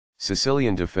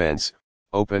Sicilian defense,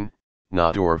 open,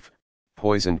 Najdorf,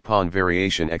 poisoned pawn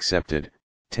variation accepted,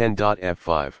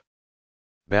 10.f5.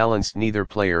 Balanced, neither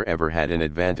player ever had an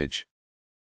advantage.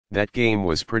 That game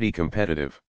was pretty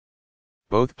competitive.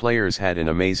 Both players had an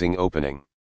amazing opening.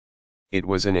 It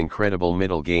was an incredible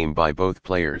middle game by both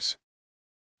players.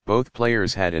 Both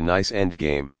players had a nice end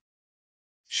game.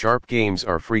 Sharp games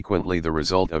are frequently the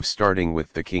result of starting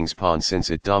with the king's pawn, since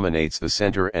it dominates the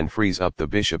center and frees up the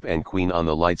bishop and queen on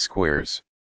the light squares.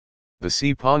 The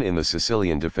c-pawn in the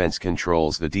Sicilian defense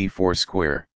controls the d4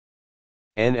 square.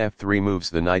 Nf3 moves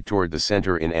the knight toward the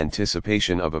center in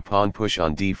anticipation of a pawn push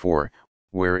on d4,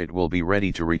 where it will be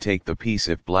ready to retake the piece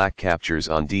if black captures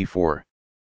on d4.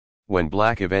 When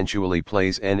black eventually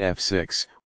plays nf6,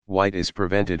 white is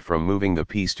prevented from moving the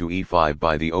piece to e5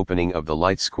 by the opening of the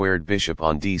light-squared bishop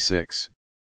on d6.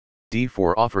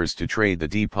 d4 offers to trade the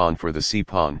d-pawn for the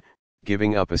c-pawn,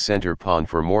 giving up a center pawn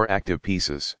for more active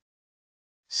pieces.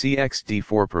 Cx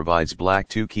d4 provides black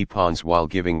 2 key pawns while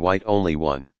giving white only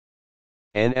one.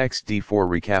 Nx d4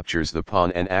 recaptures the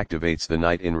pawn and activates the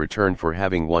knight in return for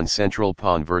having one central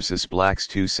pawn versus black's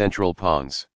 2 central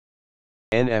pawns.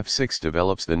 Nf6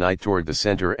 develops the knight toward the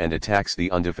center and attacks the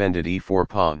undefended e4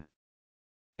 pawn.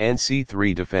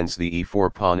 Nc3 defends the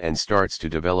e4 pawn and starts to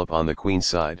develop on the queen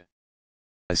side.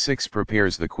 A6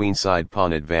 prepares the queenside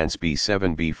pawn advance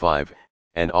b7 b5,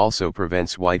 and also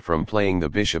prevents white from playing the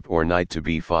bishop or knight to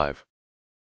b5.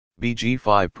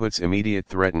 bg5 puts immediate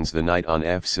threatens the knight on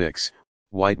f6,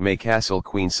 white may castle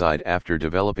queenside after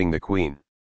developing the queen.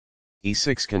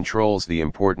 e6 controls the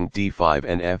important d5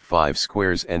 and f5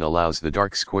 squares and allows the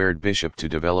dark squared bishop to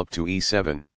develop to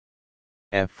e7.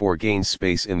 f4 gains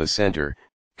space in the center,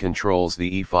 controls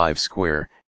the e5 square,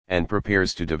 and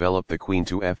prepares to develop the queen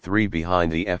to f3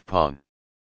 behind the f-pawn.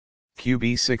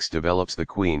 qb6 develops the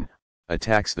queen,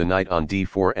 attacks the knight on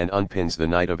d4 and unpins the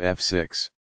knight of f6.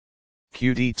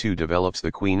 qd2 develops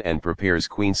the queen and prepares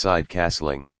queenside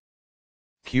castling.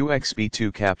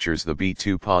 qxb2 captures the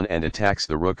b2 pawn and attacks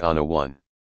the rook on a1.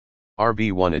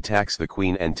 rb1 attacks the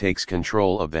queen and takes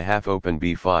control of the half-open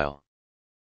b-file.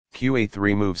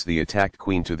 qa3 moves the attacked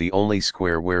queen to the only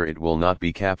square where it will not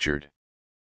be captured.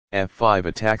 f5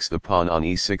 attacks the pawn on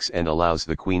e6 and allows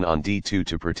the queen on d2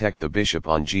 to protect the bishop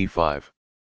on g5.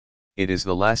 It is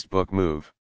the last book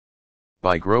move.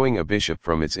 By growing a bishop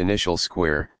from its initial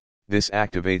square, this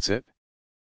activates it.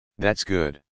 That's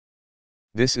good.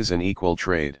 This is an equal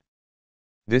trade.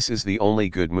 This is the only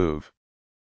good move.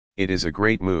 It is a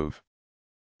great move.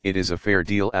 It is a fair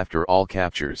deal after all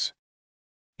captures.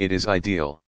 It is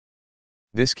ideal.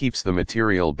 This keeps the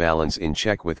material balance in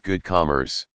check with good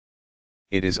commerce.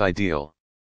 It is ideal.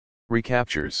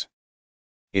 Recaptures.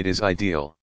 It is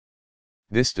ideal.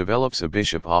 This develops a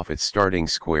bishop off its starting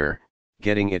square,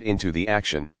 getting it into the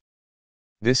action.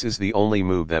 This is the only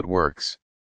move that works.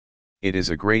 It is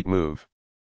a great move.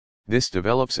 This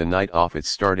develops a knight off its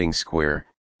starting square,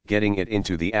 getting it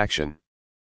into the action.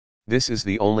 This is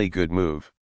the only good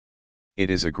move. It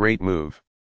is a great move.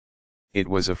 It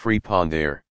was a free pawn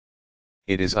there.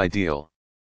 It is ideal.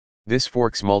 This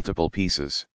forks multiple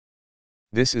pieces.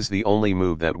 This is the only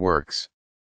move that works.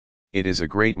 It is a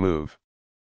great move.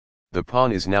 The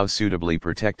pawn is now suitably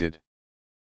protected.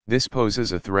 This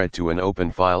poses a threat to an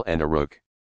open file and a rook.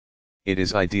 It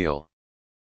is ideal.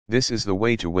 This is the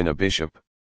way to win a bishop.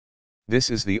 This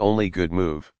is the only good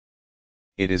move.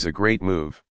 It is a great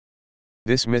move.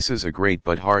 This misses a great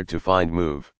but hard to find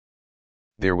move.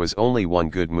 There was only one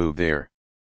good move there.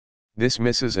 This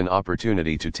misses an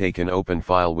opportunity to take an open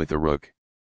file with a rook.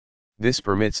 This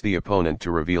permits the opponent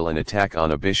to reveal an attack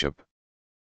on a bishop.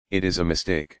 It is a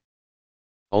mistake.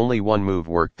 Only one move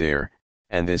worked there,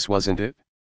 and this wasn't it?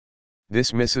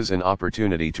 This misses an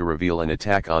opportunity to reveal an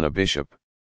attack on a bishop.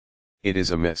 It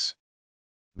is a miss.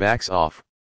 Backs off.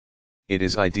 It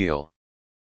is ideal.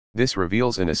 This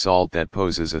reveals an assault that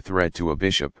poses a threat to a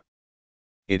bishop.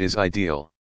 It is ideal.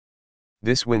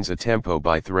 This wins a tempo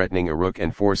by threatening a rook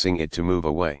and forcing it to move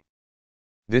away.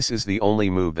 This is the only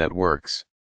move that works.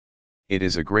 It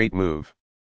is a great move.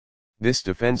 This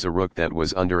defends a rook that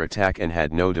was under attack and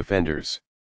had no defenders.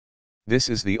 This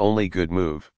is the only good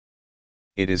move.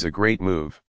 It is a great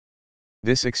move.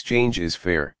 This exchange is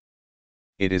fair.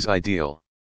 It is ideal.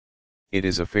 It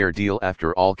is a fair deal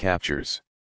after all captures.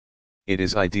 It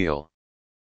is ideal.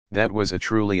 That was a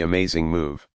truly amazing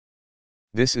move.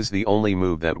 This is the only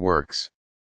move that works.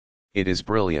 It is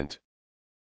brilliant.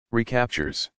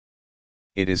 Recaptures.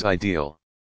 It is ideal.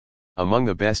 Among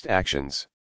the best actions.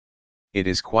 It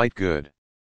is quite good.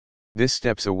 This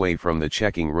steps away from the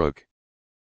checking rook.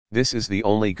 This is the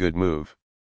only good move.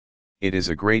 It is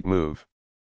a great move.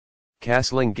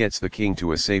 Castling gets the king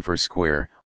to a safer square,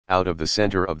 out of the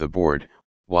center of the board,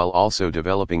 while also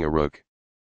developing a rook.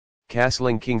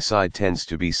 Castling kingside tends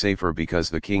to be safer because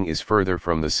the king is further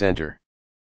from the center.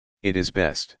 It is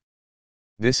best.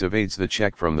 This evades the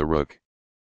check from the rook.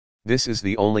 This is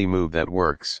the only move that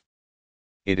works.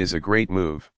 It is a great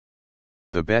move.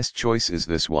 The best choice is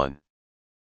this one.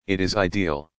 It is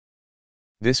ideal.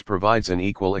 This provides an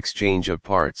equal exchange of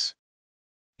parts.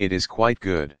 It is quite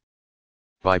good.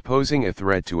 By posing a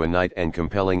threat to a knight and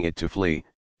compelling it to flee,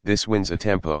 this wins a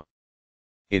tempo.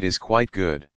 It is quite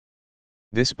good.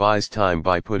 This buys time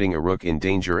by putting a rook in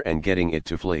danger and getting it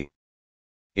to flee.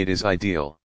 It is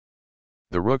ideal.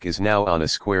 The rook is now on a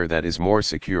square that is more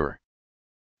secure.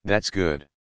 That's good.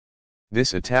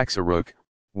 This attacks a rook,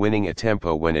 winning a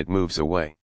tempo when it moves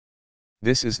away.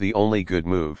 This is the only good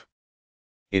move.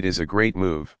 It is a great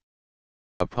move.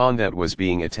 A pawn that was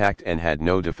being attacked and had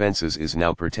no defenses is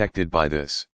now protected by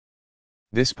this.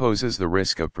 This poses the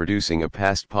risk of producing a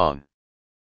passed pawn.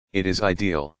 It is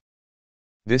ideal.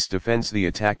 This defends the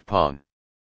attacked pawn.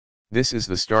 This is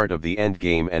the start of the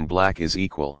endgame and black is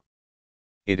equal.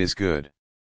 It is good.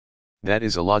 That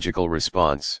is a logical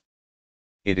response.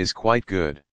 It is quite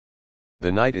good.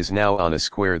 The knight is now on a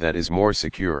square that is more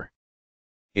secure.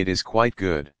 It is quite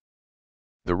good.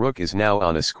 The rook is now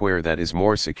on a square that is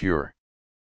more secure.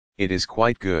 It is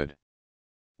quite good.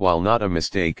 While not a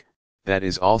mistake, that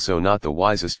is also not the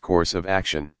wisest course of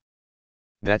action.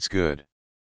 That's good.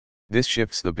 This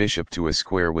shifts the bishop to a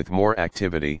square with more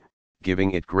activity,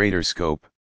 giving it greater scope.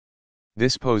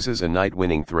 This poses a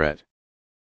knight-winning threat.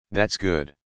 That's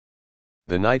good.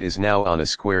 The knight is now on a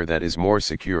square that is more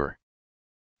secure.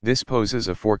 This poses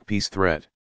a fork-piece threat.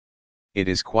 It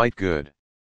is quite good.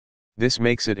 This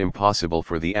makes it impossible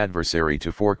for the adversary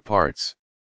to fork parts.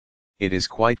 It is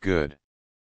quite good.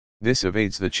 This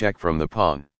evades the check from the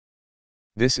pawn.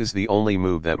 This is the only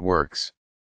move that works.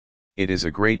 It is a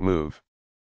great move.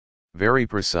 Very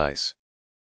precise.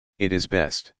 It is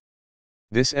best.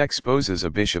 This exposes a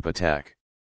bishop attack.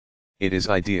 It is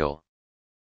ideal.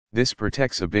 This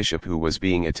protects a bishop who was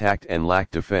being attacked and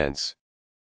lacked defense.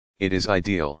 It is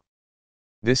ideal.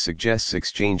 This suggests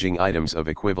exchanging items of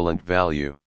equivalent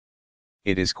value.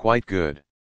 It is quite good.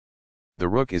 The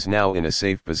rook is now in a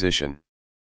safe position.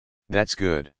 That's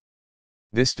good.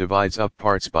 This divides up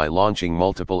parts by launching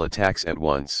multiple attacks at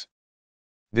once.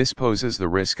 This poses the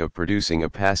risk of producing a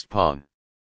passed pawn.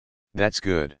 That's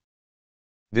good.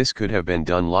 This could have been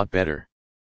done lot better.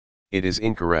 It is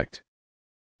incorrect.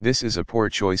 This is a poor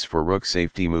choice for rook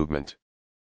safety movement.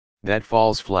 That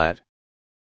falls flat.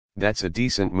 That's a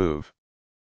decent move.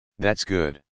 That's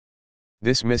good.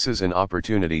 This misses an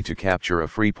opportunity to capture a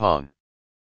free pawn.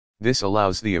 This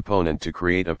allows the opponent to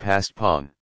create a passed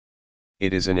pawn.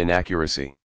 It is an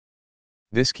inaccuracy.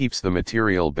 This keeps the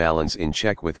material balance in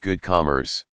check with good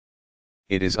commerce.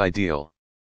 It is ideal.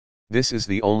 This is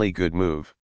the only good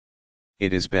move.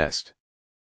 It is best.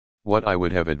 What I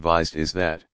would have advised is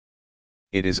that.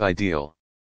 It is ideal.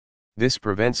 This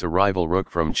prevents a rival rook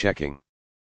from checking.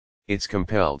 It's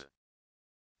compelled.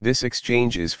 This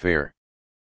exchange is fair.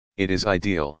 It is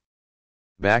ideal.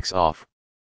 Backs off.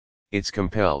 It's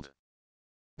compelled.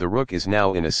 The rook is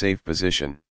now in a safe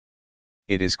position.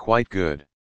 It is quite good.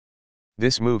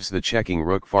 This moves the checking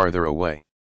rook farther away.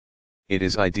 It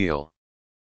is ideal.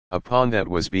 A pawn that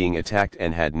was being attacked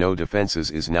and had no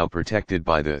defenses is now protected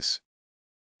by this.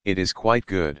 It is quite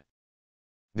good.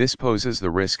 This poses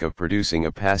the risk of producing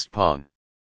a passed pawn.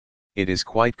 It is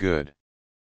quite good.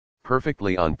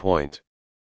 Perfectly on point.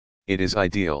 It is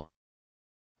ideal.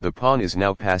 The pawn is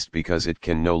now passed because it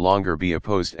can no longer be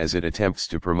opposed as it attempts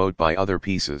to promote by other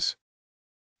pieces.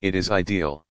 It is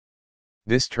ideal.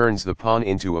 This turns the pawn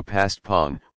into a passed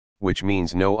pawn, which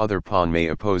means no other pawn may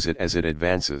oppose it as it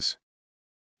advances.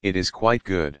 It is quite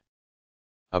good.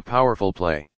 A powerful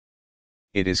play.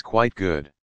 It is quite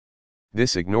good.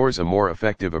 This ignores a more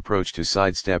effective approach to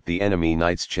sidestep the enemy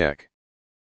knight's check.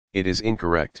 It is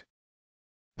incorrect.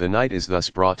 The knight is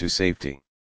thus brought to safety.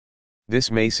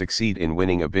 This may succeed in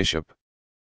winning a bishop.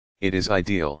 It is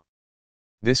ideal.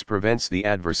 This prevents the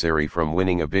adversary from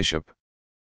winning a bishop.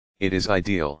 It is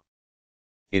ideal.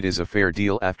 It is a fair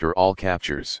deal after all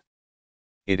captures.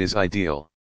 It is ideal.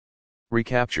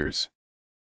 Recaptures.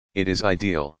 It is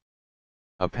ideal.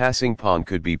 A passing pawn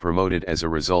could be promoted as a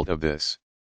result of this.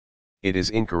 It is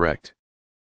incorrect.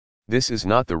 This is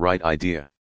not the right idea.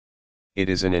 It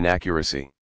is an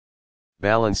inaccuracy.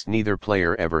 Balanced, neither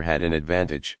player ever had an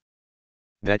advantage.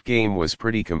 That game was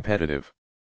pretty competitive.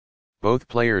 Both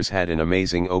players had an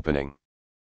amazing opening.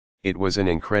 It was an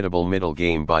incredible middle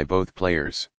game by both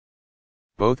players.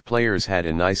 Both players had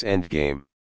a nice endgame.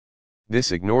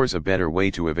 This ignores a better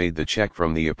way to evade the check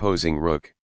from the opposing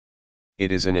rook. It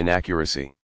is an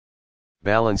inaccuracy.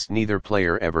 Balanced, neither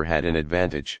player ever had an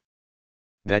advantage.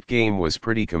 That game was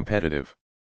pretty competitive.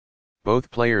 Both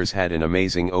players had an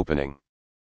amazing opening.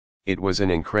 It was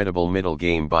an incredible middle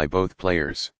game by both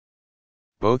players.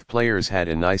 Both players had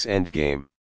a nice endgame.